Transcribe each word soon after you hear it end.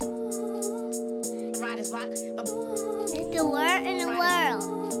The Word in the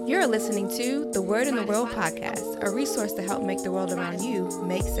World. You're listening to the Word in the World podcast, a resource to help make the world around you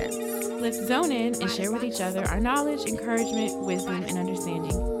make sense. Let's zone in and share with each other our knowledge, encouragement, wisdom, and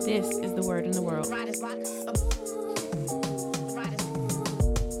understanding. This is the Word in the World.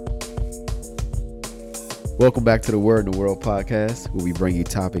 Welcome back to the Word in the World podcast, where we bring you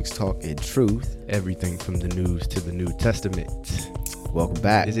topics, talk, and truth. Everything from the news to the New Testament. Welcome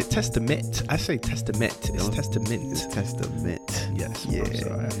back. Is it testament? I say testament. It's testament. It's testament. Yes. Yeah. I'm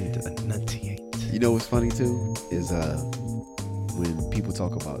sorry. I need to enunciate. You know what's funny too is when people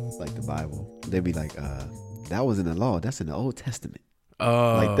talk about like the Bible, they be like, that was in the law. That's in the Old Testament.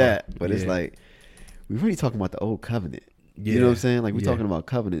 Like that. But it's like we're really talking about the Old Covenant. Yeah. You know what I'm saying? Like we're talking about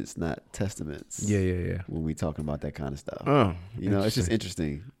covenants, not testaments. Yeah. When we talking about that kind of stuff. Oh, you know, it's just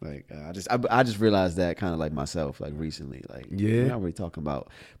interesting. Like I just realized that kind of like myself, like recently. Like we're not really talking about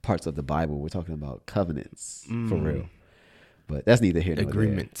parts of the Bible. We're talking about covenants for real. But that's neither here nor there.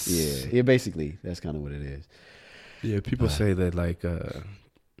 Agreements. Yeah. Basically, that's kind of what it is. Yeah, people say that like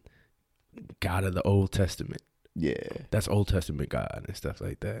God of the Old Testament. Yeah. That's Old Testament God and stuff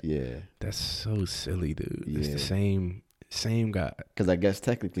like that. Yeah. That's so silly, dude. Yeah. It's the same God. Because I guess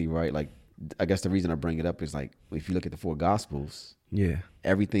technically, right, like, I guess the reason I bring it up is like, if you look at the four Gospels,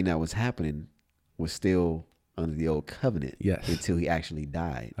 everything that was happening was still under the old covenant until he actually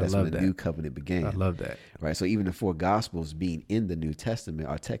died. That's when the new covenant began. I love that. Right. So even the four Gospels being in the New Testament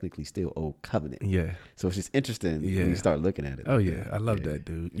are technically still old covenant. Yeah. So it's just interesting when you start looking at it. Oh yeah. I love that,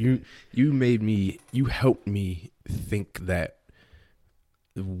 dude. You helped me think that.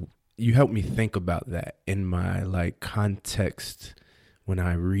 You helped me think about that in my like context when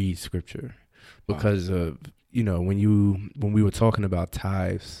I read scripture, because of when we were talking about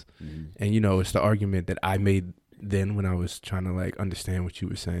tithes, and it's the argument that I made then when I was trying to like understand what you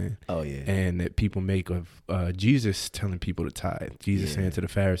were saying. Oh yeah. And that people make of Jesus telling people to tithe. Jesus saying to the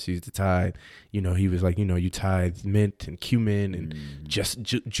Pharisees to tithe. He was like, you tithe mint and cumin and just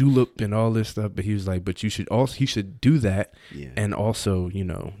julep and all this stuff. But he was like, but he should do that and also,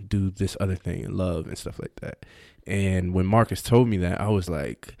 do this other thing and love and stuff like that. And when Marcus told me that, I was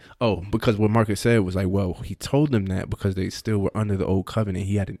like, oh, because what Marcus said was like, well, he told them that because they still were under the old covenant.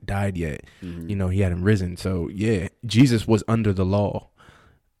 He hadn't died yet. He hadn't risen. So yeah, Jesus was under the law.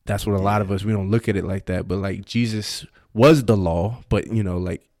 That's what a lot of us, we don't look at it like that. But like Jesus was the law, but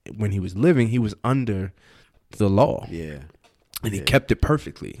like when he was living, he was under the law. Yeah. And he kept it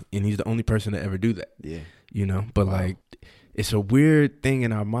perfectly. And he's the only person to ever do that. Yeah. But like, it's a weird thing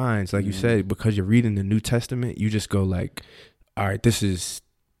in our minds, like you said, because you're reading the New Testament, you just go like, all right, this is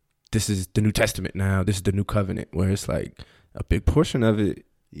the New Testament now. This is the New Covenant, where it's like a big portion of it.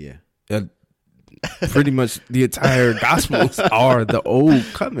 Yeah. Pretty much the entire Gospels are the Old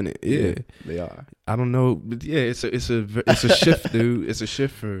Covenant. Yeah, they are. I don't know, but yeah, it's a shift, dude. It's a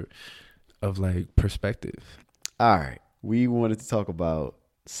shift of like perspective. All right, we wanted to talk about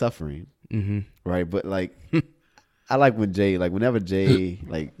suffering, right? But like. I like whenever Jay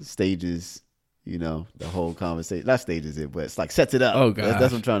like stages, the whole conversation. Not stages it, but it's like sets it up. Oh god,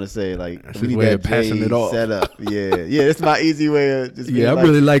 that's what I'm trying to say. Like that's we need that passing it off. Set up. Yeah. It's my easy way of just. Yeah, I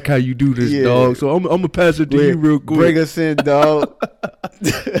really like how you do this, dog. So I'm gonna pass it to you real quick. Bring us in, dog.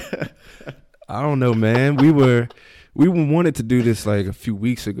 I don't know, man. We wanted to do this like a few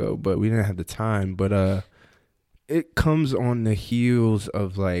weeks ago, but we didn't have the time. But it comes on the heels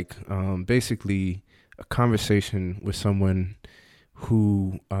of like basically a conversation with someone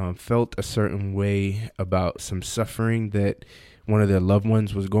who felt a certain way about some suffering that one of their loved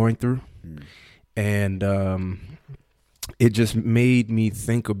ones was going through. And it just made me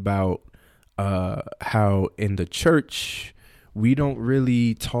think about how in the church, we don't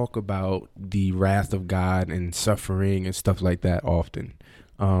really talk about the wrath of God and suffering and stuff like that often.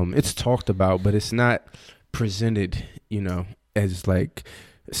 It's talked about, but it's not presented, as like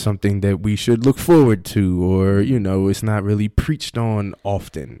something that we should look forward to, or it's not really preached on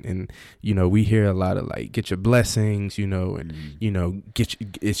often. And we hear a lot of like, get your blessings, and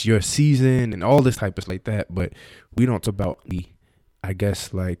it's your season and all this type of like that, but we don't talk about the, I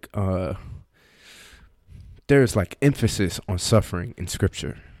guess like there's like emphasis on suffering in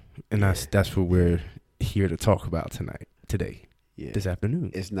scripture, and that's what we're here to talk about today, this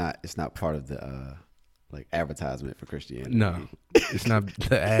afternoon. It's not part of the like advertisement for Christianity. No, it's not.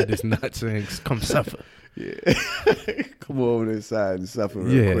 The ad is not saying come suffer. Yeah, come over this side and suffer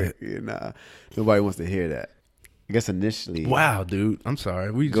real quick. Yeah, nobody wants to hear that. I guess initially. Wow, dude, I'm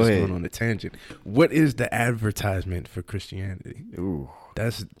sorry. We just going on a tangent. What is the advertisement for Christianity? Ooh,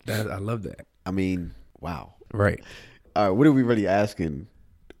 that's I love that. I mean, wow. Right. What are we really asking?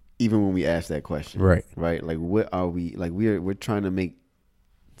 even when we ask that question, Right. Like, what are we like? We're trying to make,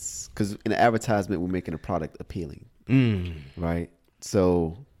 because in the advertisement, we're making a product appealing, right?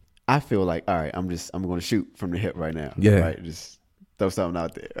 So I feel like, all right, I'm going to shoot from the hip right now, right? Just throw something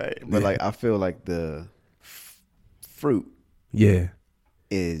out there, right? But like, I feel like the fruit,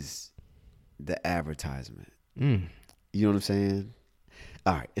 is the advertisement. You know what I'm saying?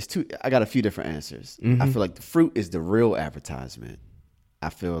 All right, I got a few different answers. I feel like the fruit is the real advertisement. I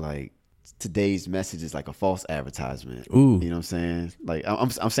feel like today's message is like a false advertisement. Ooh. You know what I'm saying? Like, I'm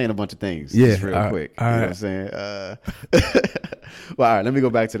saying a bunch of things just real quick. You know what I'm saying? Well, all right, let me go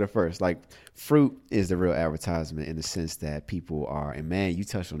back to the first. Like, fruit is the real advertisement in the sense that people are, and man, you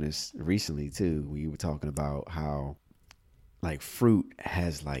touched on this recently too, when you were talking about how like fruit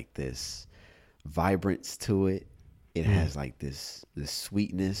has like this vibrance to it. It has like this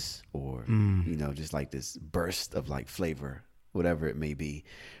sweetness, or you know, just like this burst of like flavor, whatever it may be,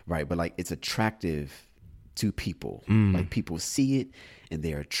 right? But like, it's attractive to people. Like, people see it and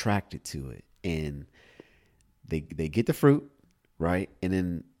they're attracted to it, and they get the fruit, right? And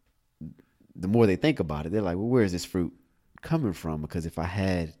then the more they think about it, they're like, well, where is this fruit coming from? Because if I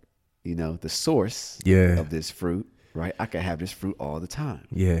had, you know, the source of this fruit, right, I could have this fruit all the time.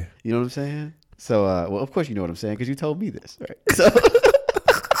 You know what I'm saying? So, well, of course you know what I'm saying, because you told me this, right? So,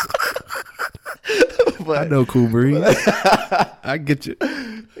 but, I know, Cool Breeze. I get you.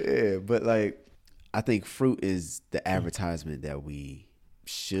 Yeah, but like, I think fruit is the advertisement that we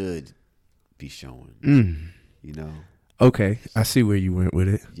should be showing. You know? Okay, I see where you went with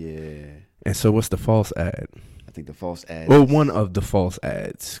it. Yeah. And so, what's the false ad? I think the false ad. Well, one of the false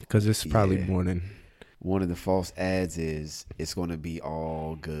ads, because it's probably more than one of the false ads is it's going to be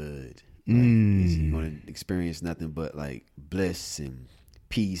all good. Like, you're going to experience nothing but like bliss and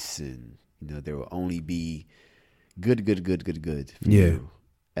peace, and you know, there will only be good for you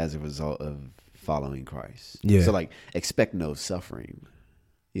as a result of following Christ. So like, expect no suffering.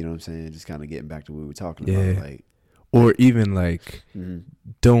 You know what I'm saying? Just kind of getting back to what we were talking about, like, or even like,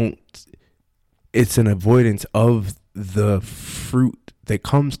 don't. It's an avoidance of the fruit that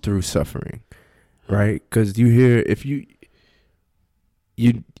comes through suffering, right? Because you hear, if you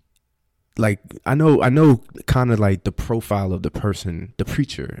like, I know kind of like the profile of the person, the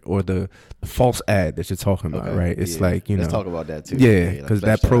preacher, or the false ad that you're talking about, right? It's like, you know, let's talk about that too. Because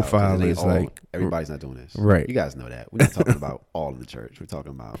that profile is like, everybody's not doing this, right? You guys know that. We're not talking about all of the church. We're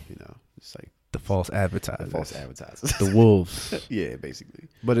talking about, you know, it's like the false advertisers, the wolves. Yeah, basically.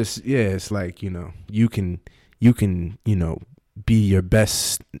 But it's like, you know, you can, you know, be your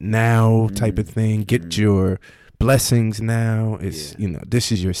best now type of thing. Get your blessings now. It's you know,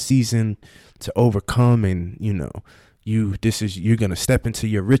 this is your season to overcome, and you know, you're gonna step into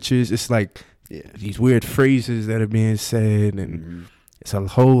your riches. It's like these weird phrases that are being said, and it's a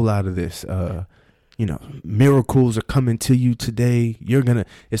whole lot of this. You know, miracles are coming to you today.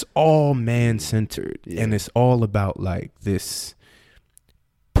 It's all man-centered, and it's all about like this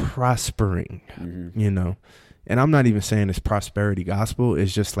prospering, you know. And I'm not even saying it's prosperity gospel.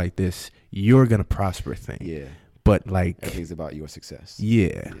 It's just like this, you're going to prosper thing. Yeah. But like, everything's about your success.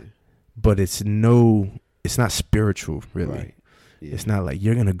 Yeah. But it's not spiritual, really. Right. Yeah. It's not like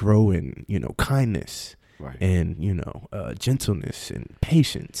you're going to grow in, you know, kindness, right, and, you know, gentleness and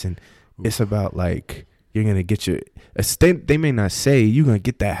patience. And it's about like, you're going to get your estate. They may not say you're going to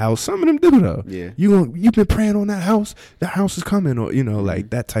get that house. Some of them do though. Yeah. You've been praying on that house. The house is coming, or, you know, like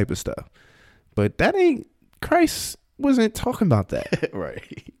that type of stuff. But that ain't, Christ wasn't talking about that.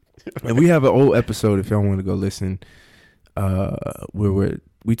 Right. And we have an old episode, if y'all want to go listen, where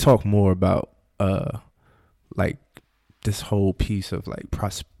we talk more about like this whole piece of like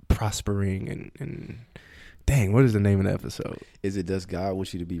prospering and dang, what is the name of the episode? Is it Does God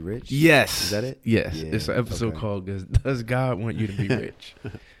Want You to Be Rich? Yes. Is that it? Yes. Yeah. It's an episode called Does God Want You to Be Rich?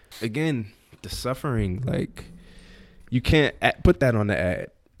 Again, the suffering, like, you can't put that on the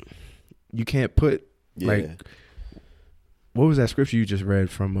ad. You can't put like, what was that scripture you just read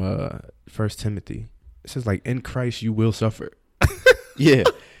from 1 Timothy? It says like, in Christ you will suffer. Yeah.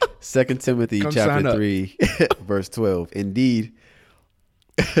 2 Timothy Come chapter 3 verse 12. Indeed,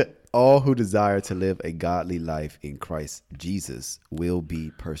 all who desire to live a godly life in Christ Jesus will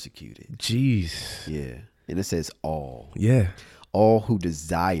be persecuted. Jeez. Yeah. And it says all. Yeah. All who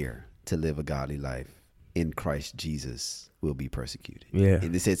desire to live a godly life in Christ Jesus will be persecuted. Yeah.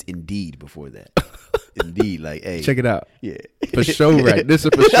 And it says indeed before that. Indeed, like, hey. Check it out. Yeah. For sure, right? This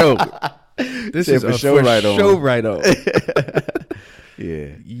is for sure. This is for a sure, for right on. sure right on. Yeah.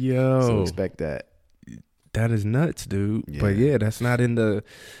 Yo. So expect that. That is nuts, dude. Yeah. But yeah, that's not in the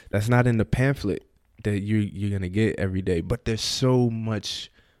pamphlet that you're gonna get every day. But there's so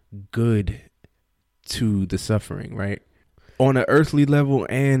much good to the suffering, right? On an earthly level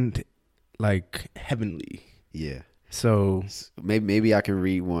and like heavenly. Yeah. So maybe I can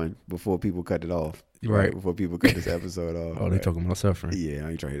read one before people cut it off. Right. Before people cut this episode off. oh, they talking about suffering. Yeah,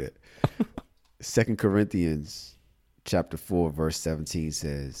 I ain't trying to hear that. 2 Corinthians chapter 4, verse 17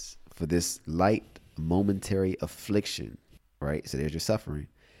 says, "For this light momentary affliction," right? So there's your suffering,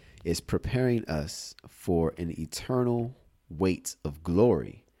 "is preparing us for an eternal weight of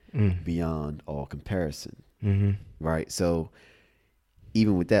glory beyond all comparison." Mm-hmm. Right? So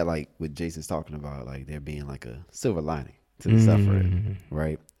even with that, like what Jason's talking about, like there being like a silver lining to the suffering,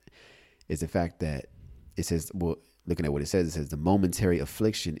 right? Is the fact that it says, well, looking at what it says, the momentary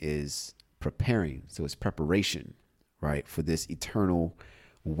affliction is preparing. So it's preparation, right? For this eternal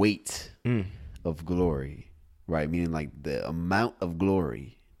weight of glory, right? Meaning like the amount of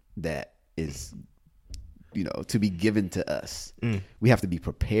glory that is, to be given to us. We have to be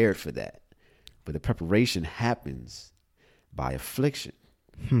prepared for that. But the preparation happens by affliction.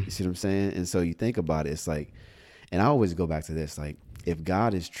 You see what I'm saying? And so you think about it, it's like, and I always go back to this, like if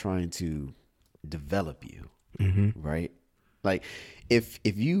God is trying to develop you, right? Like if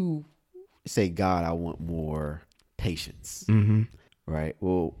you say, God, I want more patience, right?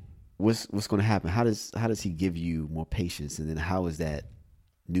 Well, what's going to happen? How does he give you more patience? And then how is that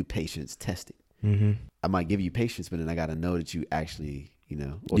new patience tested? I might give you patience, but then I got to know that you actually,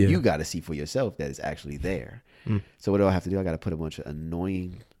 you got to see for yourself that it's actually there. So what do I have to do? I got to put a bunch of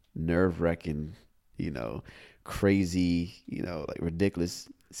annoying, nerve-wracking, crazy, like ridiculous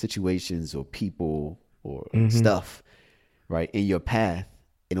situations or people or stuff, right, in your path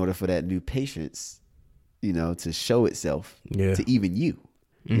in order for that new patience, to show itself to even you.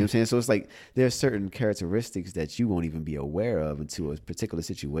 You know what I'm saying? So it's like there are certain characteristics that you won't even be aware of until a particular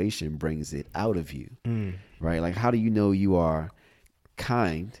situation brings it out of you, right? Like how do you know you are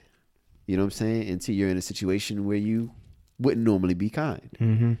kind, you know what I'm saying, until you're in a situation where you wouldn't normally be kind. You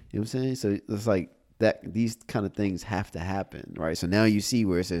know what I'm saying? So it's like that, these kind of things have to happen, right? So now you see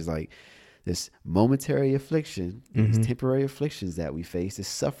where it says like this momentary affliction, these temporary afflictions that we face, this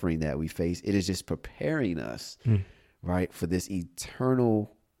suffering that we face, it is just preparing us, right, for this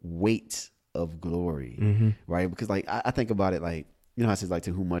eternal weight of glory, right? Because like I think about it like, how it says like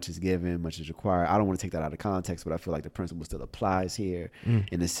to whom much is given, much is required. I don't want to take that out of context, but I feel like the principle still applies here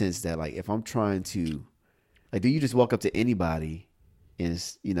in the sense that like if I'm trying to, like, do you just walk up to anybody and,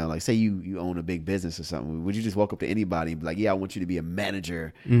 like say you own a big business or something, would you just walk up to anybody and be like, yeah, I want you to be a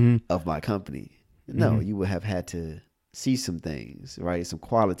manager of my company? No, you would have had to see some things, right? Some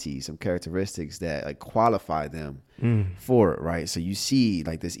qualities, some characteristics that like qualify them for it, right? So you see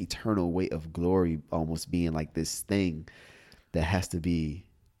like this eternal weight of glory almost being like this thing that has to be,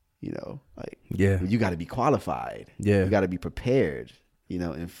 like, you got to be qualified. You got to be prepared.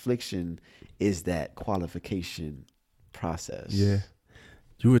 Affliction is that qualification process. Yeah.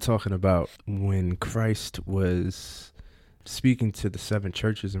 You were talking about when Christ was speaking to the 7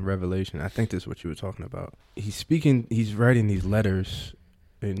 churches in Revelation. I think that's what you were talking about. He's writing these letters,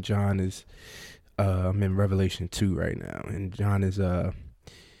 and John is, I'm in Revelation 2 right now. And John is,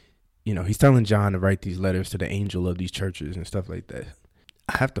 he's telling John to write these letters to the angel of these churches and stuff like that.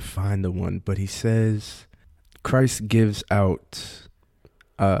 I have to find the one, but he says Christ gives out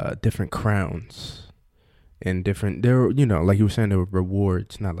different crowns and different, like you were saying, there were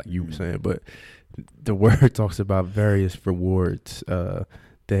rewards, not like you were saying, but the word talks about various rewards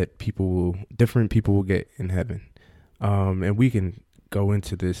that different people will get in heaven. And we can go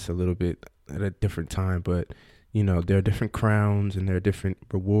into this a little bit at a different time, but there are different crowns and there are different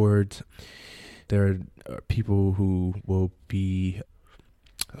rewards. There are people who will be,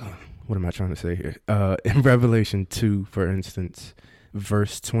 what am I trying to say here? In Revelation 2, for instance,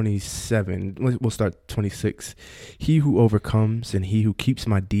 verse 27, we'll start 26. He who overcomes and he who keeps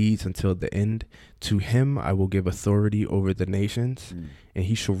my deeds until the end, to him I will give authority over the nations, and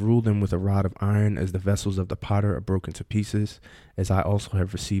he shall rule them with a rod of iron, as the vessels of the potter are broken to pieces, as I also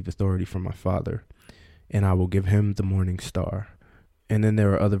have received authority from my Father. And I will give him the morning star. And then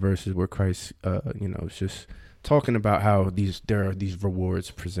there are other verses where Christ, is just talking about how there are these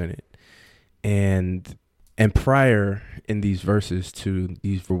rewards presented. And prior in these verses to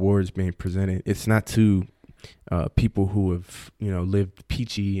these rewards being presented, it's not to people who have, lived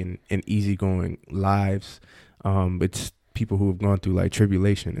peachy and easygoing lives. It's people who have gone through like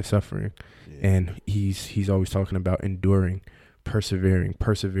tribulation and suffering. Yeah. And he's always talking about enduring, persevering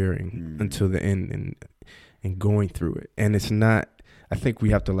until the end and going through it. And it's not, I think we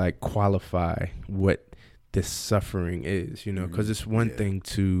have to like qualify what this suffering is, because it's one thing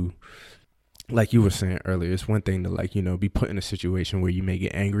to, like you were saying earlier, it's one thing to like, you know, be put in a situation where you may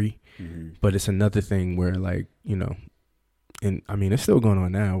get angry, but it's another thing where like, you know, and I mean, it's still going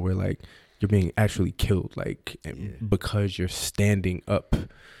on now where like you're being actually killed, like because you're standing up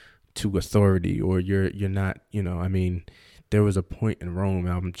to authority, or you're not, you know, I mean, there was a point in Rome,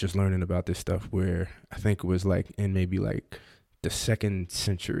 I'm just learning about this stuff, where I think it was like in maybe like the 2nd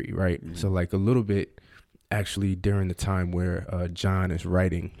century, right? So like a little bit actually during the time where John is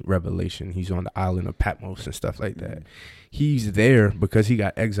writing Revelation. He's on the island of Patmos and stuff like that. He's there because he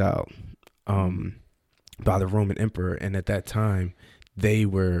got exiled by the Roman emperor, and at that time they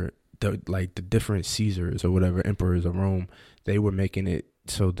were the different Caesars or whatever, emperors of Rome, they were making it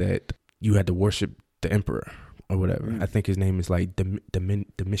so that you had to worship the emperor or whatever. I think his name is like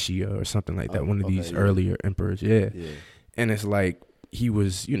Domitian or something like that, one of these earlier emperors. And it's like he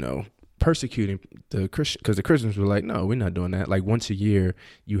was, you know, persecuting the Christian, because the Christians were like, no, we're not doing that. Like once a year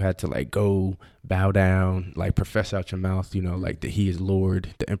you had to like go bow down, like profess out your mouth, you know, like that he is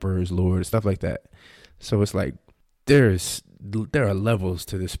Lord, the emperor is Lord, stuff like that. So it's like there are levels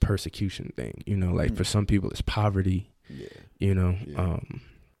to this persecution thing, you know, like for some people it's poverty, you know,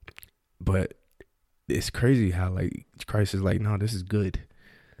 but it's crazy how like Christ is like, no, this is good.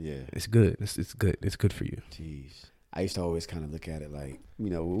 It's good. It's good. It's good for you. Jeez. I used to always kind of look at it like, you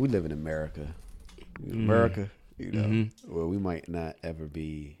know, we live in America, you know, where we might not ever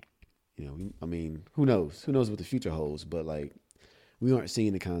be, you know, I mean, who knows what the future holds, but like we aren't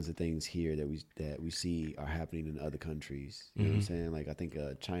seeing the kinds of things here that we see are happening in other countries. You know what I'm saying? Like I think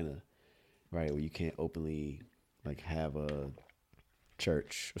China, right, where you can't openly like have a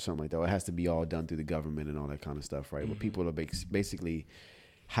church or something like that. It has to be all done through the government and all that kind of stuff, right? Where people are basically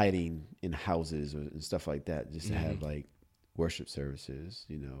hiding in houses and stuff like that just to have like worship services,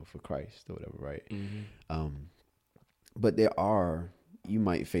 you know, for Christ or whatever, right? But you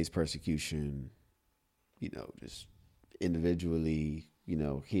might face persecution, you know, just individually, you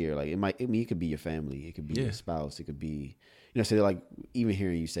know, here. Like it could be your family, it could be your spouse, it could be, you know, so like even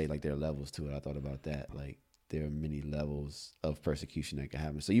hearing you say like there are levels to it, I thought about that. Like there are many levels of persecution that can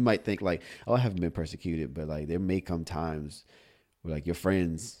happen. So you might think like, oh, I haven't been persecuted, but like there may come times where like your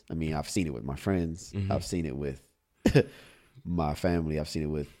friends, I mean, I've seen it with my friends, I've seen it with my family, I've seen it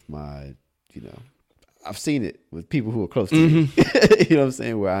with my, you know, I've seen it with people who are close to me. You know what I'm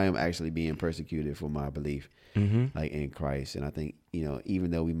saying? Where I am actually being persecuted for my belief, like in Christ. And I think, you know, even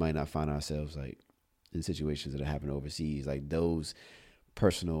though we might not find ourselves like in situations that are happening overseas, like those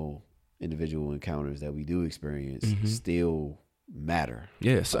personal individual encounters that we do experience still matter.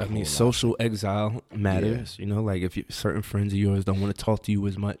 Yes, I mean, social exile matters. You know, like if certain friends of yours don't want to talk to you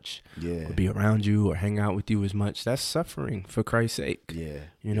as much, or be around you, or hang out with you as much, that's suffering for Christ's sake.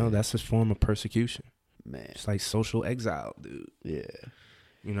 You know, that's a form of persecution. Man, it's like social exile, dude.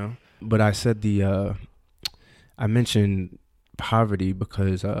 You know, but I said I mentioned poverty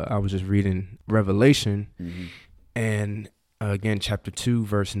because I was just reading Revelation, and again, chapter 2,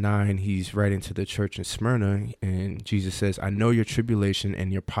 verse 9, he's writing to the church in Smyrna, and Jesus says, I know your tribulation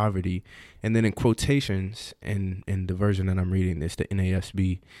and your poverty. And then in quotations, in the version that I'm reading, it's the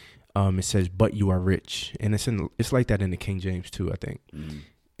NASB, it says, but you are rich. And it's like that in the King James too, I think.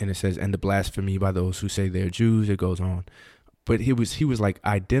 And it says, and the blasphemy by those who say they're Jews, it goes on. But he was like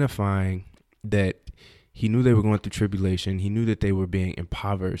identifying that he knew they were going through tribulation. He knew that they were being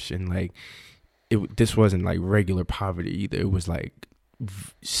impoverished, and like, this wasn't like regular poverty either. It was like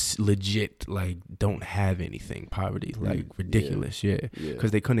legit, like don't have anything poverty, like ridiculous.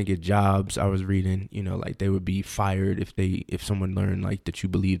 Because they couldn't get jobs. I was reading, you know, like they would be fired if someone learned like that you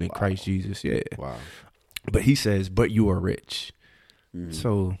believed in Christ Jesus. But he says, but you are rich.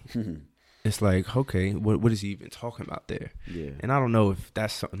 So it's like, okay, what is he even talking about there? And I don't know if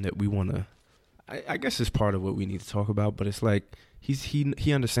that's something that we want to, I guess it's part of what we need to talk about, but it's like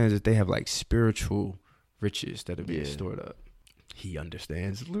he understands that they have like spiritual riches that are being stored up. He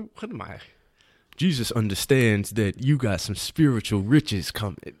understands. What am I? Jesus understands that you got some spiritual riches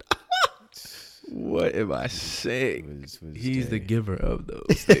coming. What am I saying? He's the giver of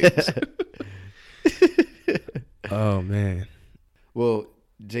those things. Oh man. Well,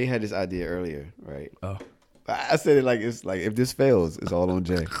 Jay had this idea earlier, right? Oh. I said it like it's like if this fails, it's all on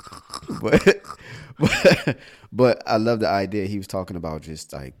Jay. But I love the idea. He was talking about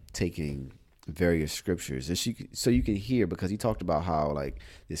just like taking various scriptures, so you can hear, because he talked about how like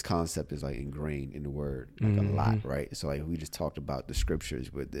this concept is like ingrained in the word like a lot, right? So like we just talked about the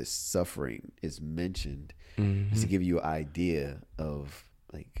scriptures where this suffering is mentioned, just to give you an idea of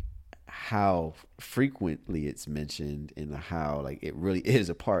like how frequently it's mentioned and how like it really is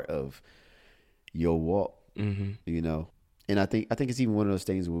a part of your walk. You know, and I think it's even one of those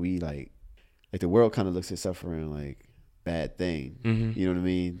things where we like like the world kind of looks at suffering like bad thing. Mm-hmm. You know what I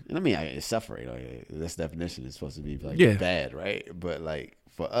mean? And I mean, it's suffering. Like this definition is supposed to be like bad, right? But like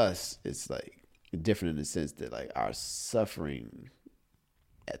for us, it's like different in the sense that like our suffering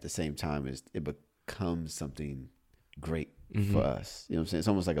at the same time is it becomes something great for us. You know what I'm saying? It's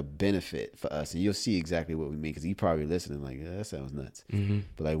almost like a benefit for us, and you'll see exactly what we mean because you probably listening like, yeah, that sounds nuts.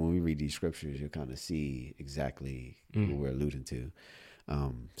 But like when we read these scriptures, you'll kind of see exactly what we're alluding to.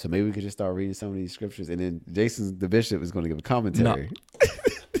 So maybe we could just start reading some of these scriptures, and then Jason, the bishop, is going to give a commentary.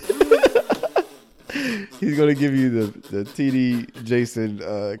 He's going to give you the TD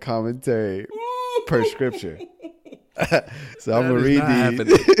Jason commentary per scripture. So I'm going to read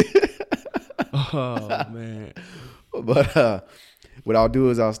these. Oh man. But what I'll do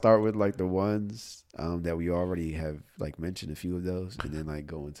is I'll start with like the ones that we already have like mentioned a few of those, and then like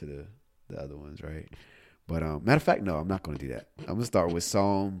go into the other ones, right? But matter of fact, no, I'm not going to do that. I'm going to start with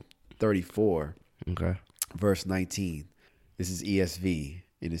Psalm 34, verse 19. This is ESV,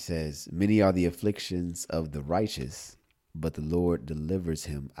 and it says, "Many are the afflictions of the righteous, but the Lord delivers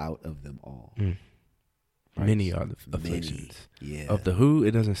him out of them all." Right? Many are the afflictions. Yeah. Of the who?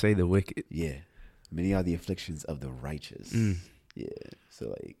 It doesn't say the wicked. Yeah. Many are the afflictions of the righteous. Yeah. So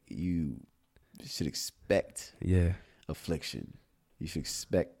like you should expect affliction. You should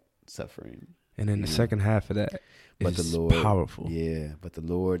expect suffering. And then the second half of that is powerful. Yeah. But the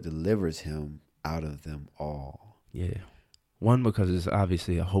Lord delivers him out of them all. Yeah. One, because it's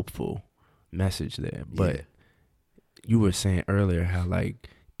obviously a hopeful message there. But you were saying earlier how like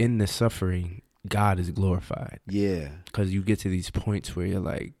in the suffering, God is glorified. Yeah. Because you get to these points where you're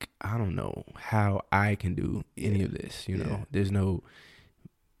like, I don't know how I can do any of this. You know, there's no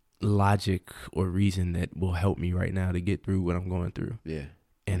logic or reason that will help me right now to get through what I'm going through. Yeah.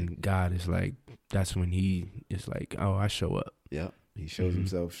 And God is like, that's when he is like, oh, I show up. Yep. He shows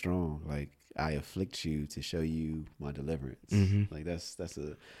himself strong. Like, I afflict you to show you my deliverance. Like that's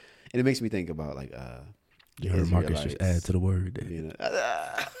and it makes me think about like, you heard Marcus just add to the word there. You know,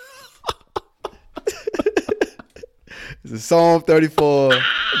 this is Psalm 34,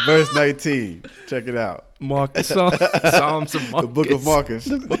 verse 19. Check it out. Marcus, Psalms of Marcus. The book of Marcus.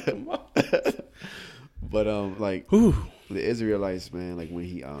 But like the Israelites, man, like when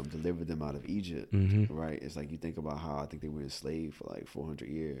he delivered them out of Egypt, right? It's like you think about how I think they were enslaved for like 400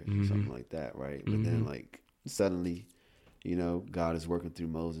 years or something like that, right? But then like suddenly, you know, God is working through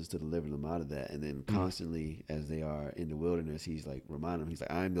Moses to deliver them out of that, and then constantly as they are in the wilderness, he's like reminding them, he's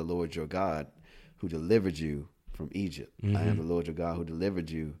like, I am the Lord your God who delivered you from Egypt. I am the Lord your God who delivered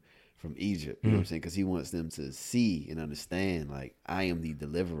you from Egypt. You know what I'm saying? Because he wants them to see and understand, like, I am the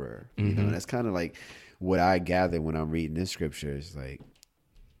deliverer. You know, and that's kind of like what I gather when I'm reading this scripture. Is like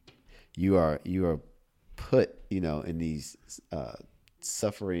you are put, you know, in these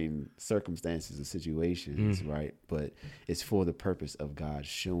suffering circumstances and situations, right? But it's for the purpose of God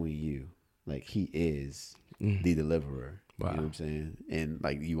showing you, like, he is the deliverer. Wow. You know what I'm saying? And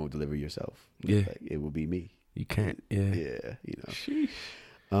like, you won't deliver yourself. Yeah, like, it will be me. You can't. Yeah. Yeah. You know. Sheesh.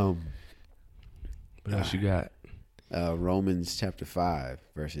 What else you got? Romans chapter 5,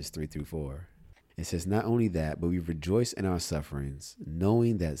 verses 3 through 4. It says, not only that, but we rejoice in our sufferings,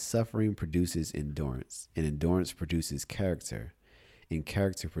 knowing that suffering produces endurance, and endurance produces character, and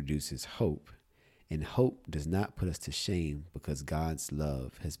character produces hope. And hope does not put us to shame, because God's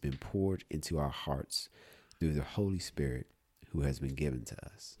love has been poured into our hearts through the Holy Spirit who has been given to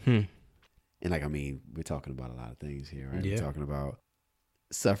us. And like, I mean, we're talking about a lot of things here, right? Yeah. We're talking about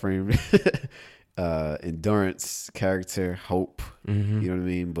suffering, endurance, character, hope. You know what I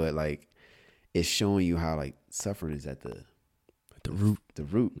mean? But like, it's showing you how like suffering is at the root. The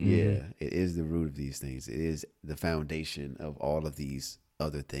root, yeah. It is the root of these things. It is the foundation of all of these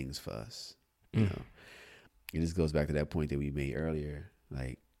other things for us. You know, and this goes back to that point that we made earlier.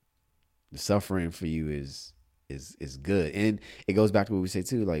 Like, the suffering for you is good, and it goes back to what we say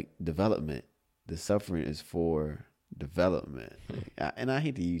too. Like, development. The suffering is for development, and I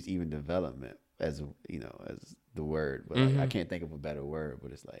hate to use even development as as the word, but like, I can't think of a better word.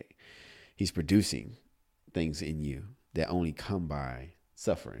 But it's like he's producing things in you that only come by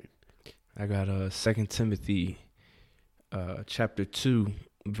suffering. I got 2 Timothy chapter 2,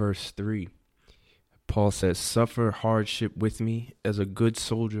 verse 3. Paul says, suffer hardship with me as a good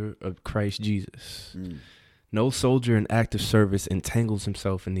soldier of Christ Jesus. No soldier in active service entangles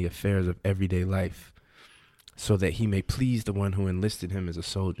himself in the affairs of everyday life so that he may please the one who enlisted him as a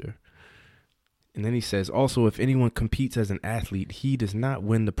soldier. And then he says, also, if anyone competes as an athlete, he does not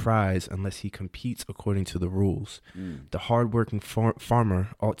win the prize unless he competes according to the rules. The hardworking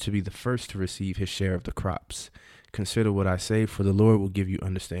farmer ought to be the first to receive his share of the crops. Consider what I say, for the Lord will give you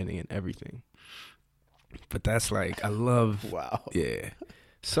understanding in everything. But that's like, I love, Wow. yeah.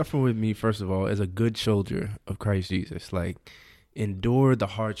 Suffer with me, first of all, as a good soldier of Christ Jesus. Like, endure the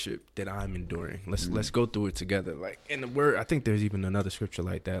hardship that I'm enduring. Let's go through it together. Like, in the word, I think there's even another scripture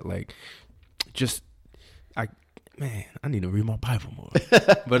like that. Like, I need to read my Bible more.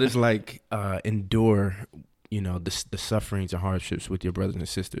 But it's like, endure, the sufferings and hardships with your brothers and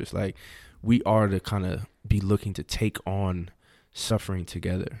sisters. Like, we are to kind of be looking to take on suffering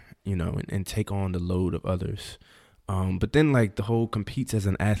together, and take on the load of others. But then, like, the whole competes as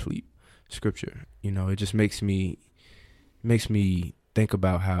an athlete scripture, it just makes me think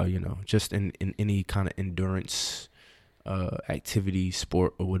about how, just in any kind of endurance activity,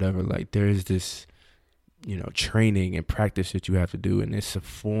 sport or whatever, like, there is this, training and practice that you have to do. And it's a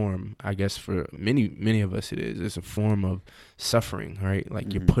form, I guess, for many of us, it's a form of suffering, right?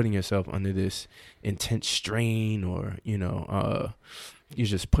 Like, you're putting yourself under this intense strain, or, you're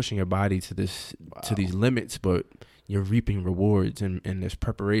just pushing your body to these limits, but you're reaping rewards, and there's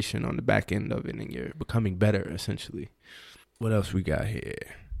preparation on the back end of it, and you're becoming better, essentially. What else we got here?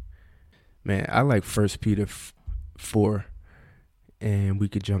 Man, I like 1 Peter 4, and we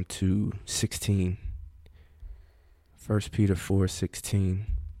could jump to 16. 1 Peter 4:16.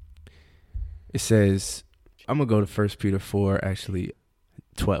 It says, I'm going to go to 1 Peter 4, actually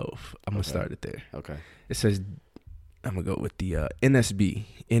 12. I'm going to start it there. Okay. It says, I'm going to go with the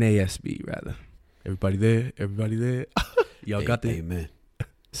NASB rather. Everybody there? Y'all got that? Amen.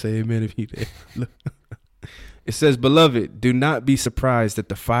 Say amen if you there. It says, beloved, do not be surprised at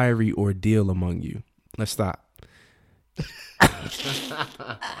the fiery ordeal among you. Let's stop.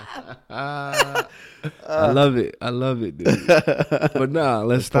 I love it, dude. But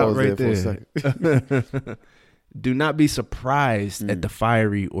let's stop right there. Do not be surprised at the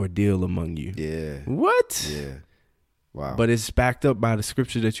fiery ordeal among you. Yeah. What? Yeah. Wow. But it's backed up by the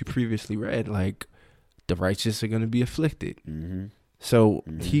scripture that you previously read, like, the righteous are going to be afflicted. Mm-hmm. So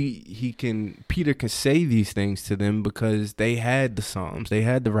Peter can say these things to them because they had the Psalms, they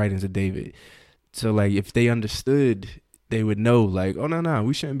had the writings of David. So, like, if they understood, they would know, like, oh, no,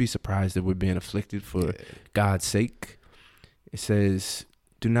 we shouldn't be surprised that we're being afflicted for God's sake. It says,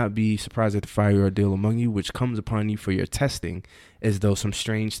 do not be surprised at the fiery ordeal among you, which comes upon you for your testing, as though some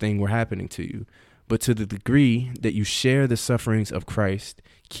strange thing were happening to you. But to the degree that you share the sufferings of Christ,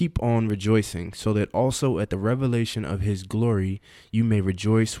 keep on rejoicing, so that also at the revelation of his glory you may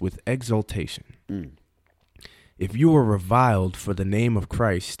rejoice with exultation. If you are reviled for the name of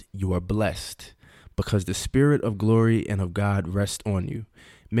Christ, you are blessed, because the Spirit of glory and of God rests on you.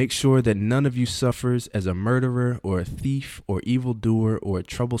 Make sure that none of you suffers as a murderer or a thief or evildoer or a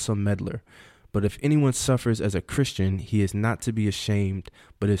troublesome meddler. But if anyone suffers as a Christian, he is not to be ashamed,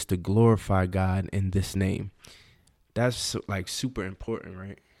 but is to glorify God in this name. That's, like, super important,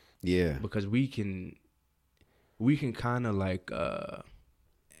 right? Yeah. Because we can kind of, like, I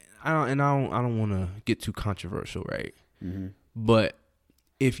don't want to get too controversial, right? Mm-hmm. But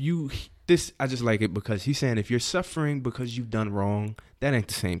I just like it because he's saying if you're suffering because you've done wrong, that ain't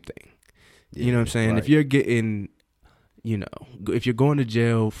the same thing. Yeah, you know what I'm saying? right. If you're getting, if you're going to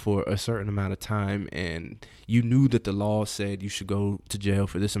jail for a certain amount of time and you knew that the law said you should go to jail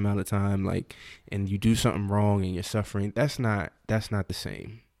for this amount of time, like, and you do something wrong and you're suffering, that's not the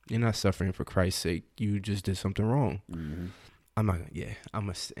same. You're not suffering for Christ's sake. You just did something wrong. Mm-hmm. I'm going to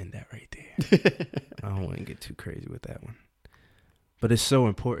end that right there. I don't want to get too crazy with that one. But it's so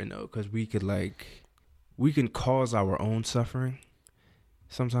important, though, because we can cause our own suffering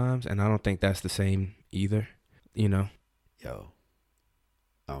sometimes, and I don't think that's the same either, Yo.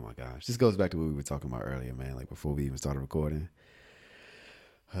 Oh, my gosh. This goes back to what we were talking about earlier, man, like before we even started recording.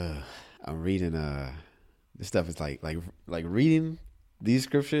 I'm reading, this stuff is like reading these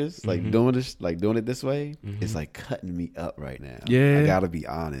scriptures, like doing it this way, it's like cutting me up right now. Yeah. I gotta be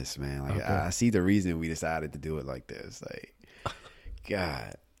honest, man. Like, Okay. I see the reason we decided to do it like this. Like,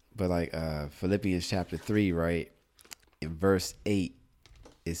 God. But like Philippians chapter 3, right? In verse 8,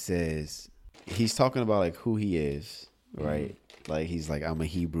 it says, he's talking about like who he is, right? Like, he's like, I'm a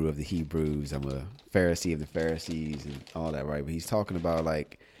Hebrew of the Hebrews, I'm a Pharisee of the Pharisees and all that, right? But he's talking about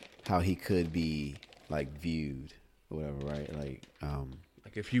like how he could be like viewed or whatever, right? Like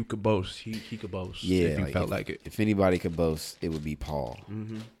if you could boast, he could boast. yeah, if he felt like it. If anybody could boast, it would be Paul,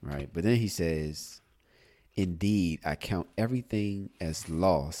 right? But then he says, indeed, I count everything as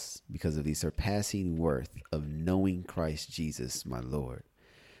loss because of the surpassing worth of knowing Christ Jesus, my Lord.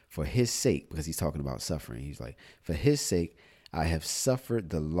 For his sake, because he's talking about suffering, he's like, for his sake, I have suffered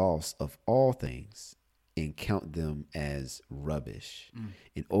the loss of all things and count them as rubbish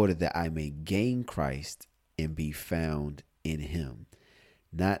in order that I may gain Christ and be found in him,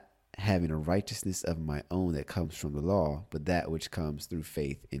 not having a righteousness of my own that comes from the law, but that which comes through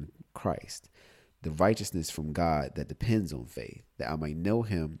faith in Christ, the righteousness from God that depends on faith, that I may know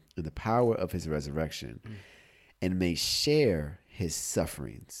him in the power of his resurrection, and may share his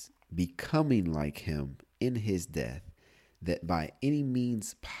sufferings, becoming like him in his death, that by any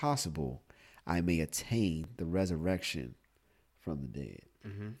means possible I may attain the resurrection from the dead.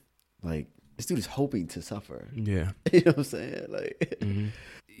 Like, this dude is hoping to suffer. Yeah. You know what I'm saying? Like,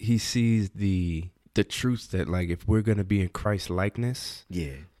 He sees the truth that, like, if we're going to be in Christ's likeness,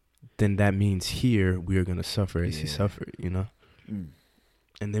 yeah, then that means here we are going to suffer as he Yeah. suffered, you know?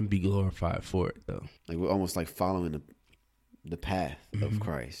 And then be glorified for it, though. like we're almost like following the path of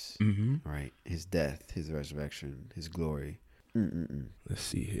Christ, right? His death, his resurrection, his glory. Let's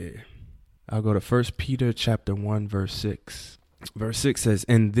see here. I'll go to 1 Peter chapter 1, verse 6. Verse 6 says,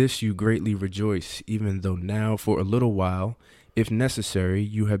 "In this you greatly rejoice, even though now for a little while, if necessary,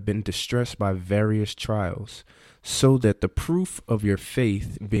 you have been distressed by various trials, so that the proof of your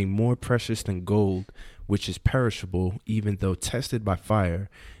faith, being more precious than gold, which is perishable, even though tested by fire,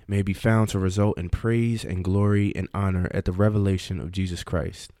 may be found to result in praise and glory and honor at the revelation of Jesus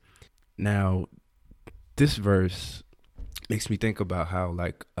Christ." Now, this verse makes me think about how,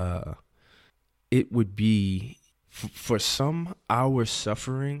 like, it would be for some, our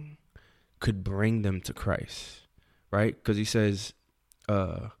suffering could bring them to Christ, right? Because he says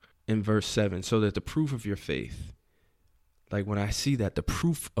in verse 7, so that the proof of your faith, like when I see that, the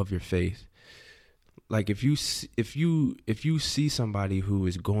proof of your faith, like if you see somebody who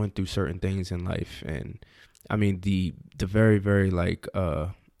is going through certain things in life, and I mean the very, very like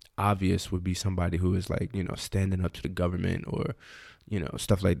obvious would be somebody who is like, you know, standing up to the government or, you know,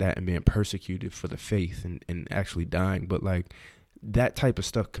 stuff like that and being persecuted for the faith and actually dying. But like that type of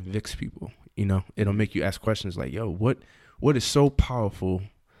stuff convicts people, you know, it'll make you ask questions like, yo, what is so powerful,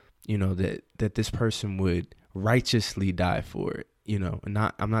 you know, that this person would righteously die for it, you know, and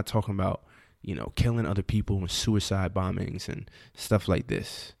I'm not talking about, you know, killing other people and suicide bombings and stuff like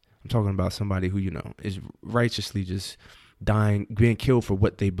this. I'm talking about somebody who, you know, is righteously just dying, being killed for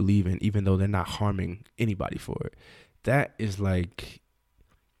what they believe in, even though they're not harming anybody for it. That is like,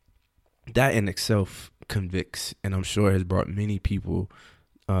 that in itself convicts, and I'm sure has brought many people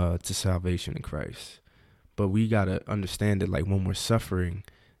to salvation in Christ. But we got to understand that, like, when we're suffering,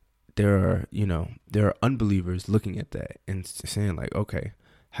 there are unbelievers looking at that and saying like, okay,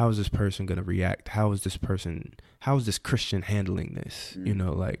 how is this person going to react? How is this Christian handling this? You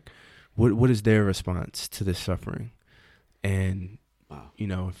know, like what is their response to this suffering? And, you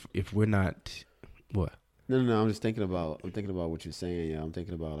know, if we're not, what? No, I'm just thinking about what you're saying. Yeah, I'm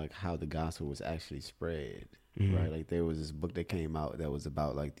thinking about like how the gospel was actually spread, right? Like there was this book that came out that was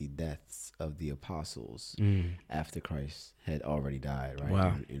about like the deaths of the apostles after Christ had already died, right?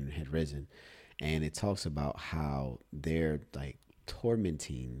 Wow. And had risen. And it talks about how they're like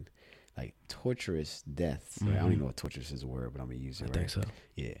tormenting, like torturous deaths. Right? I don't even know if torturous is a word, but I'm gonna use it. I think so.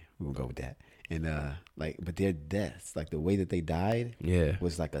 Yeah, we're gonna go with that. And but their deaths, like the way that they died,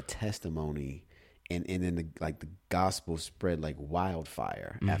 was like a testimony. And then the gospel spread like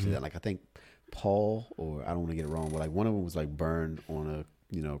wildfire after that. Like I think Paul, or I don't want to get it wrong, but like one of them was like burned on a,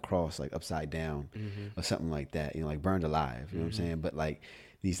 you know, cross, like upside down or something like that. You know, like burned alive. You know what I'm saying? But like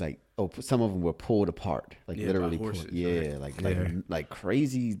these like some of them were pulled apart, like literally horses, pulled, like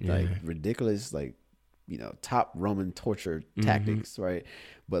crazy, like ridiculous, like, you know, top Roman torture tactics, right?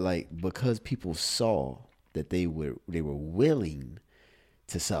 But like because people saw that they were willing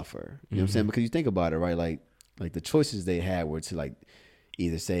to suffer, you know what I'm saying? Because you think about it, right? Like the choices they had were to like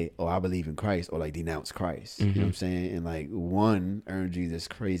either say, "Oh, I believe in Christ," or like denounce Christ. You know what I'm saying? And like one earned you this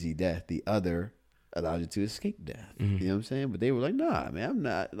crazy death, the other allowed you to escape death. You know what I'm saying? But they were like, "Nah, man, I'm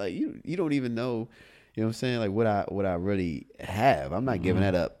not like you. You don't even know." You know what I'm saying? Like what I really have, I'm not giving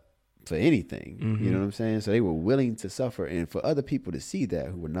that up for anything. You know what I'm saying? So they were willing to suffer, and for other people to see that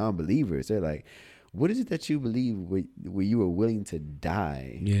who were non-believers, they're like, what is it that you believe where you are willing to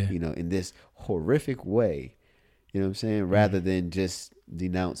die, you know, in this horrific way, you know what I'm saying, rather than just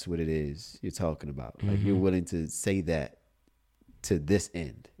denounce what it is you're talking about. Like you're willing to say that to this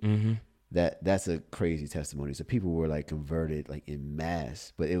end. That's a crazy testimony. So people were like converted like in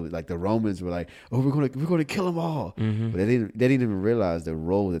mass, but it was like the Romans were like, "Oh, we're gonna kill them all," but they didn't even realize the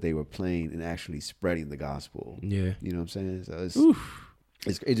role that they were playing in actually spreading the gospel. Yeah, you know what I'm saying? So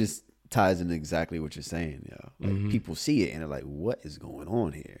it just ties into exactly what you're saying, yo. Like people see it and they're like, "What is going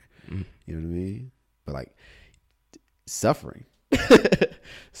on here?" You know what I mean? But like suffering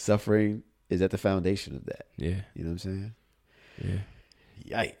is at the foundation of that. Yeah, you know what I'm saying? Yeah.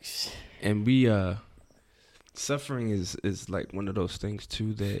 Yikes. And we suffering is like one of those things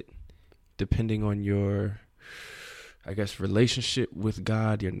too that depending on your, I guess, relationship with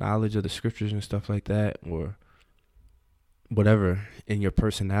God, your knowledge of the scriptures and stuff like that, or whatever in your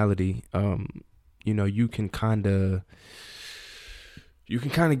personality, you know, you can kind of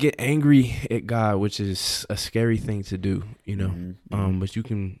get angry at God, which is a scary thing to do, you know. But you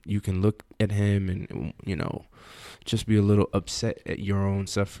can look at him and, you know, just be a little upset at your own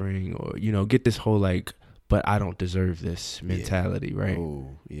suffering, or, you know, get this whole like, but I don't deserve this mentality, right?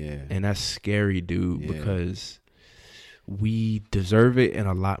 Oh, yeah. And that's scary, dude, because we deserve it and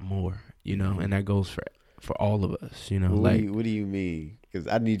a lot more, you know, and that goes for all of us, you know. What do you mean? Because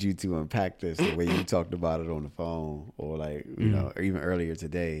I need you to unpack this the way you talked about it on the phone, or like, you know, or even earlier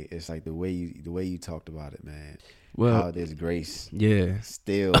today. It's like the way you talked about it, man. Well, how there's grace,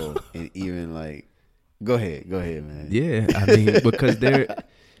 still, and even like, go ahead, man. Yeah, I mean, because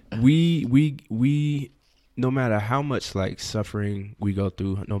we no matter how much like suffering we go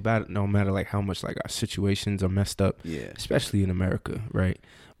through, no matter like how much like our situations are messed up, especially in America, right?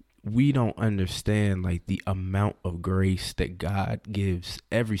 We don't understand like the amount of grace that God gives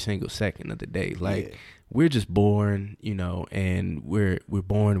every single second of the day. Like we're just born, you know, and we're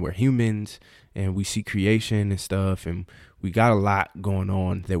humans, and we see creation and stuff, and we got a lot going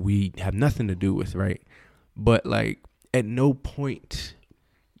on that we have nothing to do with, right? But like at no point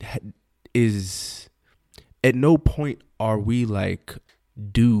are we like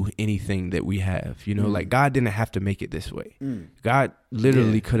do anything that we have, you know, like God didn't have to make it this way. God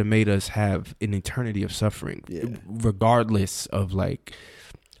literally could have made us have an eternity of suffering, regardless of like,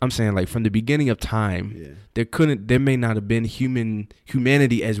 I'm saying like from the beginning of time, there may not have been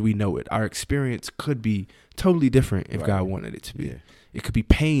humanity as we know it. Our experience could be totally different if God wanted it to be. It could be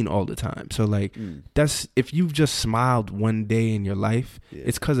pain all the time. So like that's, if you've just smiled one day in your life,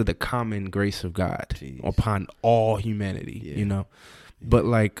 it's because of the common grace of God upon all humanity, you know. But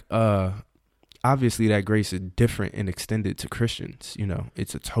like obviously that grace is different and extended to Christians, you know.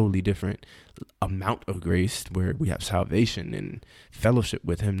 It's a totally different amount of grace where we have salvation and fellowship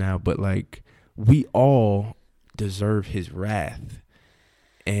with him now, but like we all deserve his wrath,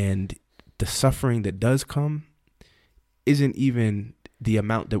 and the suffering that does come isn't even the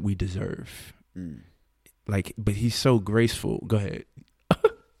amount that we deserve. Like, but he's so graceful. Go ahead.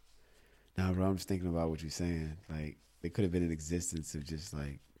 Nah, bro, I'm just thinking about what you're saying. Like, there could have been an existence of just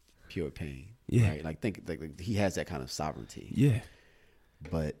like pure pain. Right? Like think like he has that kind of sovereignty.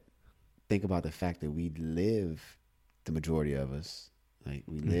 But think about the fact that we live, the majority of us, like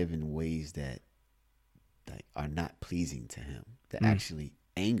we live in ways that like are not pleasing to him, that actually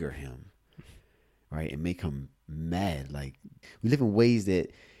anger him, right? And make him mad. Like we live in ways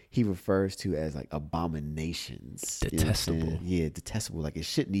that he refers to as like abominations. Detestable. You know detestable. Like it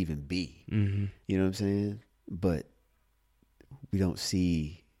shouldn't even be. You know what I'm saying? But we don't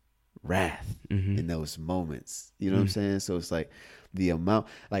see wrath in those moments. You know what I'm saying? So it's like the amount,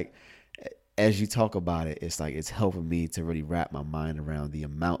 like as you talk about it, it's like it's helping me to really wrap my mind around the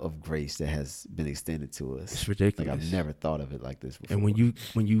amount of grace that has been extended to us. It's ridiculous. Like I've never thought of it like this before. And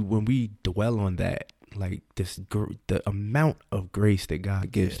when we dwell on that, like the amount of grace that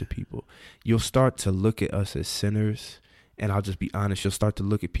God gives to people, you'll start to look at us as sinners. And I'll just be honest, you'll start to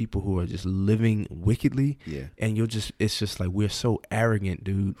look at people who are just living wickedly. And it's just like, we're so arrogant,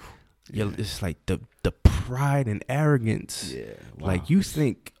 dude. It's like the pride and arrogance. Like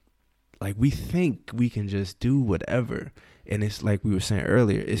we think we can just do whatever. And it's like we were saying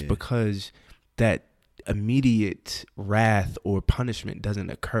earlier, it's because that immediate wrath or punishment doesn't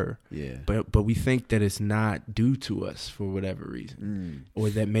occur. But we think that it's not due to us for whatever reason. Or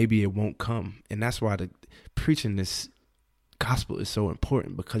that maybe it won't come. And that's why preaching this gospel is so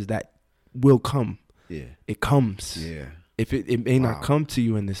important, because that will come. It comes. If it may not come to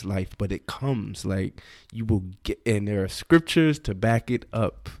you in this life, but it comes. Like you will get, and there are scriptures to back it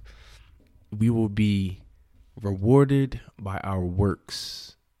up. We will be rewarded by our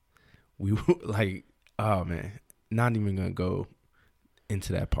works. We will, like, oh man, not even gonna go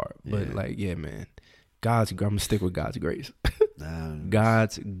into that part, but like, yeah, man, I'm gonna stick with God's grace.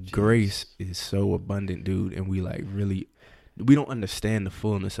 God's grace is so abundant, dude, and we like really, we don't understand the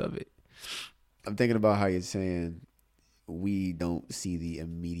fullness of it. I'm thinking about how you're saying we don't see the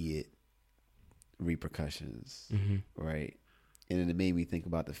immediate repercussions, right? And then it made me think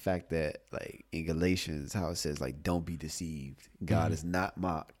about the fact that, like, in Galatians, how it says, like, don't be deceived. God is not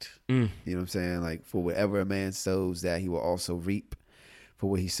mocked. You know what I'm saying? Like, for whatever a man sows, that he will also reap. For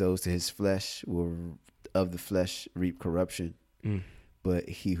what he sows to his flesh will of the flesh reap corruption. But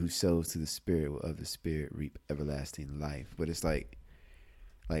he who sows to the Spirit will of the Spirit reap everlasting life. But it's like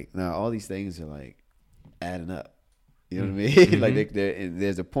now all these things are, like, adding up. You know what I mean? Like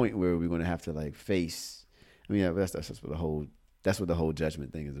there's a point where we're going to have to like face. I mean, that's what the whole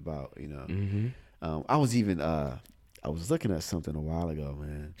judgment thing is about. You know, I was looking at something a while ago,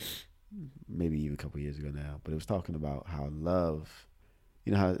 man. Maybe even a couple years ago now, but it was talking about how love.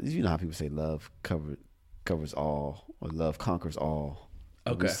 You know how people say love covers all, or love conquers all.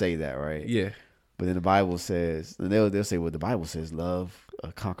 Okay. We say that, right? Yeah. But then the Bible says, and they'll say, well, the Bible says love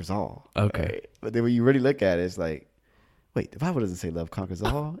conquers all. Okay. Right? But then when you really look at it, it's like, wait, the Bible doesn't say love conquers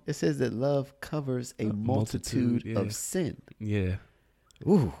all. It says that love covers a multitude of sin. Yeah.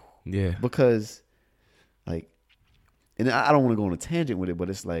 Ooh. Yeah. Because, like, and I don't want to go on a tangent with it,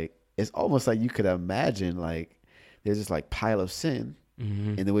 but it's like, it's almost like you could imagine, like, there's this, like, pile of sin.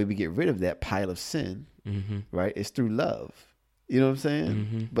 And the way we get rid of that pile of sin, right, is through love. You know what I'm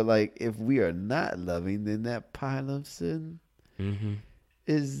saying? But like, if we are not loving, then that pile of sin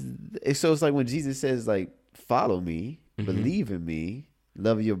is. So it's like when Jesus says, like, follow me, believe in me,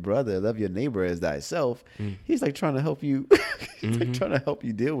 love your brother, love your neighbor as thyself. He's like trying to help you. He's like trying to help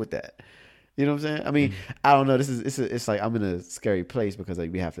you deal with that. You know what I'm saying? I mean, I don't know. It's like I'm in a scary place because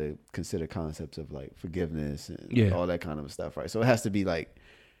like we have to consider concepts of like forgiveness and all that kind of stuff, right? So it has to be like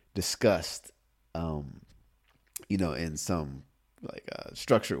discussed, you know, in some like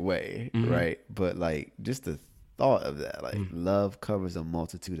structured way, right? But like just the thought of that, like love covers a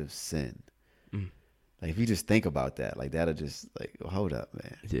multitude of sin. Like if you just think about that, like that'll just like hold up,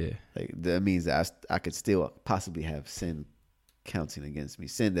 man. Yeah, like that means that I could still possibly have sin counting against me,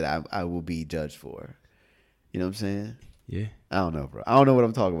 sin that I will be judged for. You know what I'm saying? Yeah. I don't know, bro. I don't know what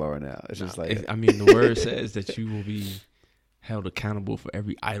I'm talking about right now. It's just like, I mean, the word says that you will be held accountable for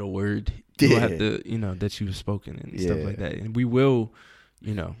every idle word you have to, you know, that you've spoken and stuff like that. And we will,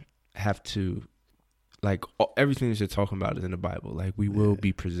 you know, have to, like, everything that you're talking about is in the Bible. Like, we will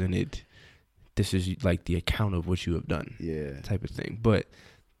be presented, this is like the account of what you have done, type of thing. But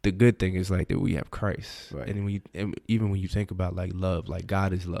the good thing is like that we have Christ, right? And even when you think about like love, like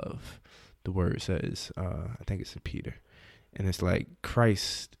God is love, the word says, I think it's in Peter, and it's like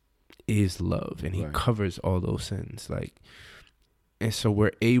Christ is love, and He covers all those sins, like, and so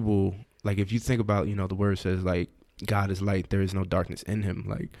we're able, like, if you think about, you know, the word says like God is light, there is no darkness in Him.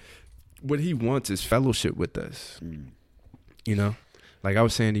 Like, what He wants is fellowship with us, you know. Like I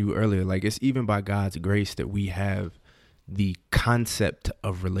was saying to you earlier, like it's even by God's grace that we have the concept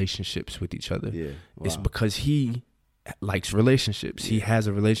of relationships with each other. Yeah. Wow. It's because He likes relationships. He has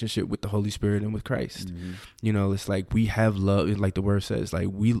a relationship with the Holy Spirit and with Christ. You know, it's like we have love, like the word says, like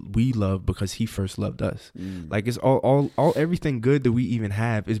we love because He first loved us. Like it's all everything good that we even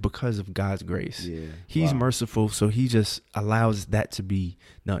have is because of God's grace. He's merciful, so He just allows that to be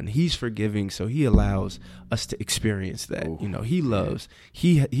done. He's forgiving, so He allows us to experience that. You know, He loves,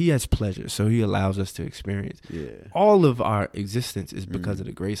 He has pleasure, so He allows us to experience. All of our existence is because of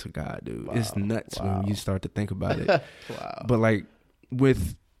the grace of God, dude. It's nuts when you start to think about it. But like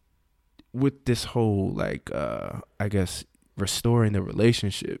with this whole like I guess restoring the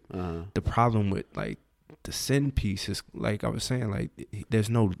relationship, the problem with like the sin piece is, like I was saying, like there's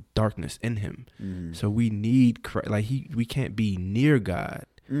no darkness in Him, so we need Christ. Like we can't be near God,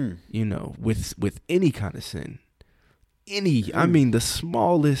 you know, with any kind of sin, I mean the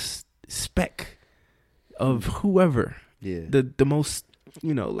smallest speck of whoever, the most,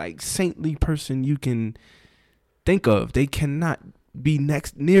 you know, like saintly person you can think of, they cannot be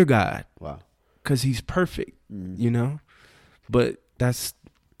near God. Wow. Because He's perfect, you know? But that's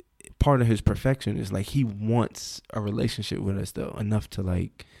part of His perfection, is like He wants a relationship with us though, enough to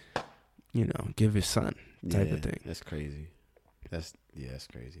like, you know, give His Son type of thing. That's crazy. That's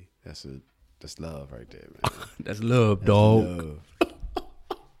crazy. That's love right there, man. That's love, dog. Love.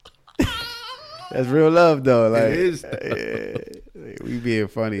 That's real love though. Like it is. We being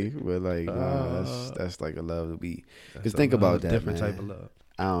funny, but like that's like a love that we. Because think about that, different man. Type of love.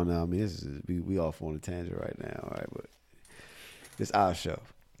 I don't know. I mean, this is we off on a tangent right now, right? But it's our show,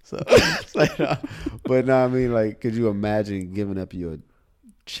 so. Like, but no, I mean, like, could you imagine giving up your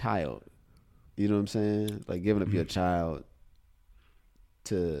child? You know what I'm saying? Like giving up your child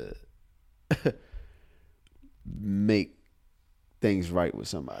to make things right with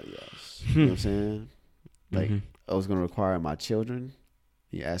somebody else. You know what I'm saying? Like I was gonna require my children.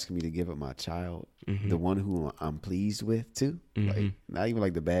 You're asking me to give up my child, the one who I'm pleased with too. Like not even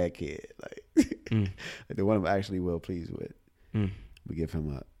like the bad kid, like, like the one I'm actually well pleased with. We give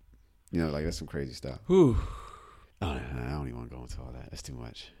him up. You know, like that's some crazy stuff. I don't even want to go into all that. That's too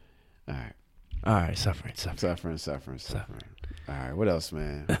much. All right, suffering. All right, what else,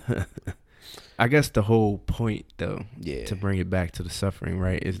 man? I guess the whole point, though, to bring it back to the suffering,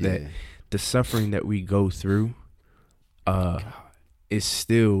 right, is that the suffering that we go through is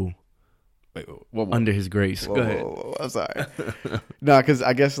still under his grace. Go ahead. Whoa, I'm sorry. No, because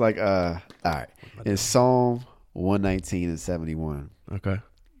I guess like all right. In Psalm 119 and 71, Okay.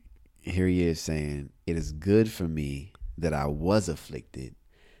 here he is saying, "It is good for me that I was afflicted,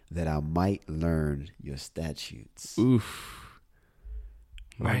 that I might learn your statutes." Oof.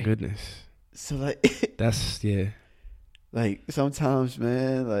 My Right. goodness. So like That's like sometimes,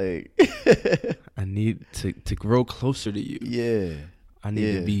 man, like I need to grow closer to you. yeah. I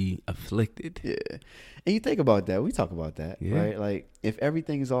need Yeah. to be afflicted. Yeah. And you think about that. We talk about that, Yeah. right? Like if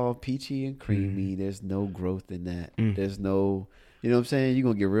everything's all peachy and creamy, there's no growth in that. Mm. There's no, you know what I'm saying? You're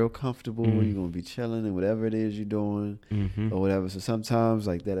going to get real comfortable. Mm. You're going to be chilling and whatever it is you're doing Mm-hmm. or whatever. So sometimes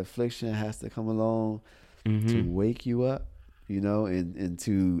like that affliction has to come along to Mm-hmm. wake you up, you know, and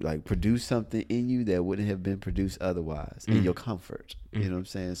to like produce something in you that wouldn't have been produced otherwise in Mm. your comfort. Mm. You know what I'm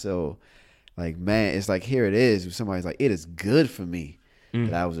saying? So like, man, it's like, here it is. Somebody's like, it is good for me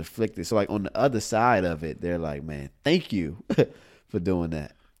that I was afflicted. So like on the other side of it, they're like, man, thank you for doing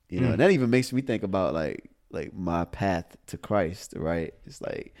that. You know, and that even makes me think about like my path to Christ, right? It's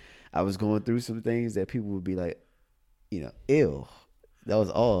like I was going through some things that people would be like, you know, ew,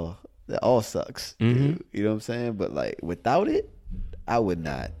 that all sucks. Dude. You know what I'm saying? But like without it, I would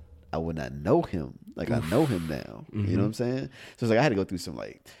not know him like I know him now. You know what I'm saying? So it's like I had to go through some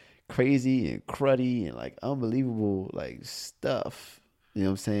like crazy and cruddy and like unbelievable like stuff. You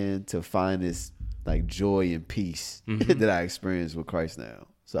know what I'm saying? To find this like joy and peace that I experience with Christ now.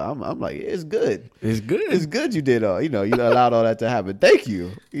 So I'm like, it's good. It's good. It's good you did all, you know, you allowed all that to happen. Thank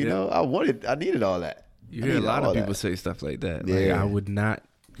you. You know, I needed all that. You I hear a needed lot of all people that. say stuff like that. Yeah. Like I would not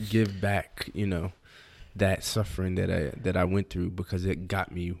give back, you know, that suffering that I went through because it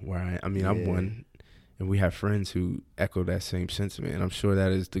got me where I'm Yeah. one, and we have friends who echo that same sentiment, and I'm sure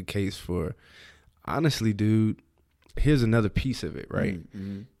that is the case for. Honestly, dude, here's another piece of it, right?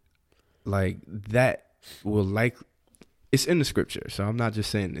 Mm-hmm. Like that will it's in the scripture, so I'm not just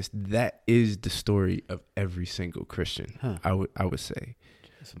saying this. That is the story of every single Christian. Huh. I would say,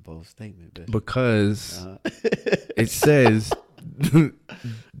 That's a bold statement, bitch. because it says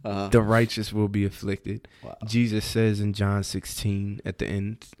Uh-huh. the righteous will be afflicted. Wow. Jesus says in John 16 at the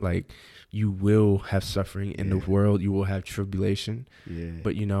end, like, you will have suffering in the Yeah. world, you will have tribulation, Yeah.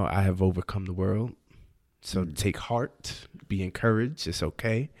 but you know, I have overcome the world. So Mm. take heart, be encouraged, it's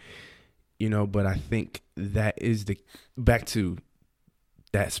okay. You know, but I think that is back to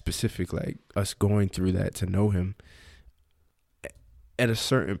that specific, like us going through that to know him. At a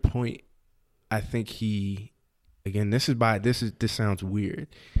certain point, I think this sounds weird,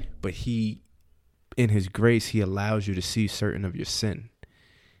 but he, in his grace, he allows you to see certain of your sin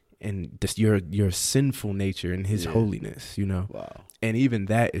and just your sinful nature and his Yeah. holiness, you know. Wow. And even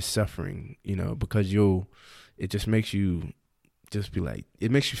that is suffering, you know, because it just makes you just be like,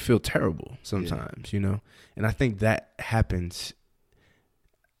 it makes you feel terrible sometimes, you know. And I think that happens.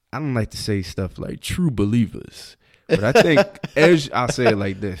 I don't like to say stuff like true believers, but I think I'll say it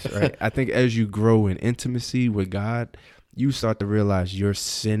like this, right? I think as you grow in intimacy with God, you start to realize your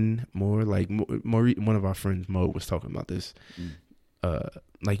sin more. Like one of our friends, Mo, was talking about this.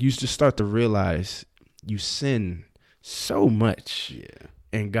 Like you just start to realize you sin so much. Yeah.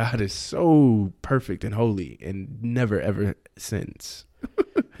 And God is so perfect and holy and never ever sins.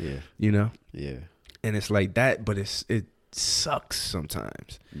 Yeah. You know? Yeah. And it's like that, but it sucks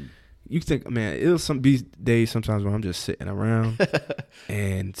sometimes. You think, man, it'll be days sometimes when I'm just sitting around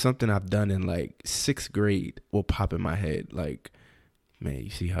and something I've done in like 6th grade will pop in my head. Like, man, you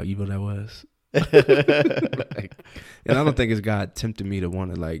see how evil that was? Like, and I don't think it's God tempting me to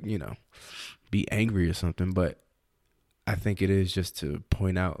want to, like, you know, be angry or something, but I think it is just to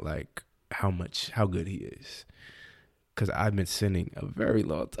point out like how good he is. Cause I've been sinning a very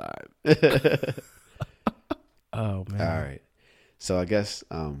long time. Oh man. All right. So I guess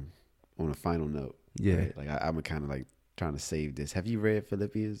on a final note, Yeah. right? Like I'm kind of like trying to save this. Have you read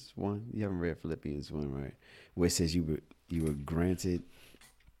Philippians 1? You haven't read Philippians 1, right? Where it says you were granted.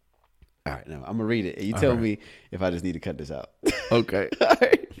 All right, now I'm gonna read it, and you tell me if I just need to cut this out. Okay. All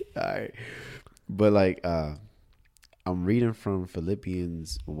right. But like, I'm reading from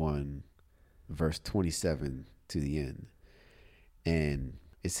Philippians 1, verse 27 to the end, and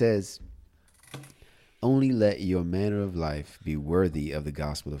it says, "Only let your manner of life be worthy of the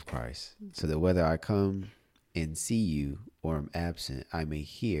gospel of Christ, so that whether I come and see you or am absent, I may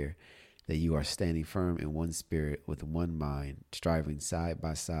hear that you are standing firm in one spirit with one mind, striving side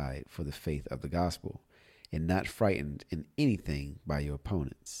by side for the faith of the gospel, and not frightened in anything by your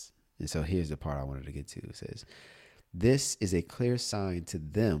opponents." And so here's the part I wanted to get to. It says, "This is a clear sign to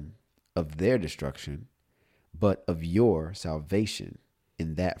them of their destruction, but of your salvation,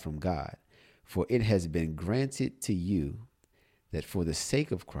 and that from God. For it has been granted to you that for the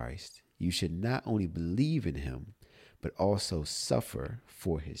sake of Christ, you should not only believe in him, but also suffer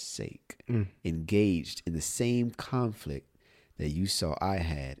for his sake, engaged in the same conflict that you saw I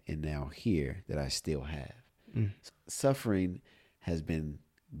had and now hear that I still have. Suffering has been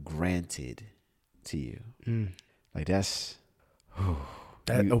granted to you. Like that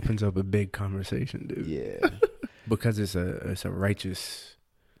opens up a big conversation, dude. Yeah. Because it's a righteous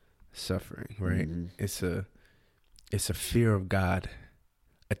suffering, right? It's a fear of God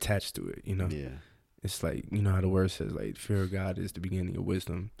attached to it, you know? Yeah. It's like, you know how the word says, like, fear of God is the beginning of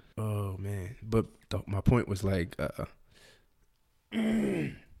wisdom. Oh, man. But my point was like,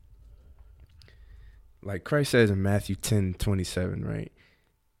 like Christ says in Matthew 10:27, right?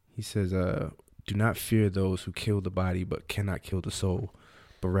 He says, do not fear those who kill the body but cannot kill the soul,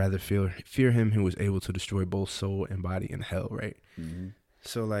 but rather fear him who is able to destroy both soul and body in hell, right?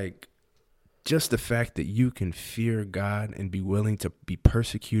 So, like, just the fact that you can fear God and be willing to be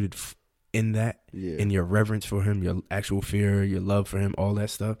persecuted in that, in your reverence for him, your actual fear, your love for him, all that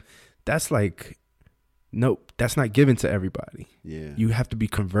stuff, that's like, nope, that's not given to everybody. Yeah. You have to be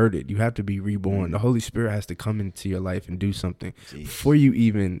converted. You have to be reborn. The Holy Spirit has to come into your life and do something before you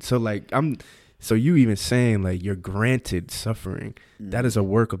even, so you even saying like you're granted suffering, that is a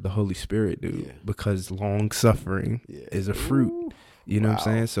work of the Holy Spirit, dude, because long suffering is a fruit. You know what I'm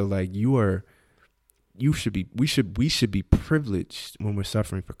saying? So like we should be privileged when we're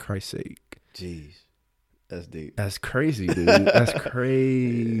suffering for Christ's sake. Jeez. That's deep. That's crazy, dude. That's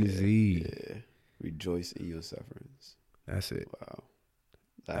crazy. Yeah. Rejoice in your sufferings. That's it. Wow.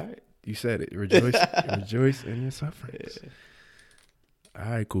 All right. You said it. Rejoice in your sufferings. Yeah.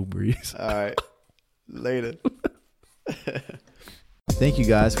 All right, Cool Breeze. All right. Later. Thank you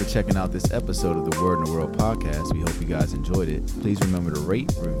guys for checking out this episode of the Word in the World podcast. We hope you guys enjoyed it. Please remember to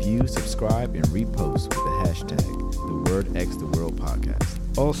rate, review, subscribe, and repost with the hashtag #TheWordXTheWorld podcast.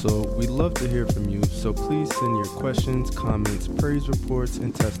 Also, we'd love to hear from you, so please send your questions, comments, praise reports,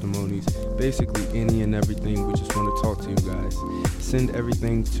 and testimonies. Basically any and everything. We just want to talk to you guys. Send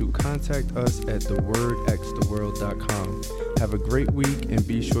everything to contact us at thewordxtheworld.com. Have a great week and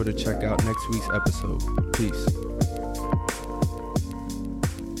be sure to check out next week's episode. Peace.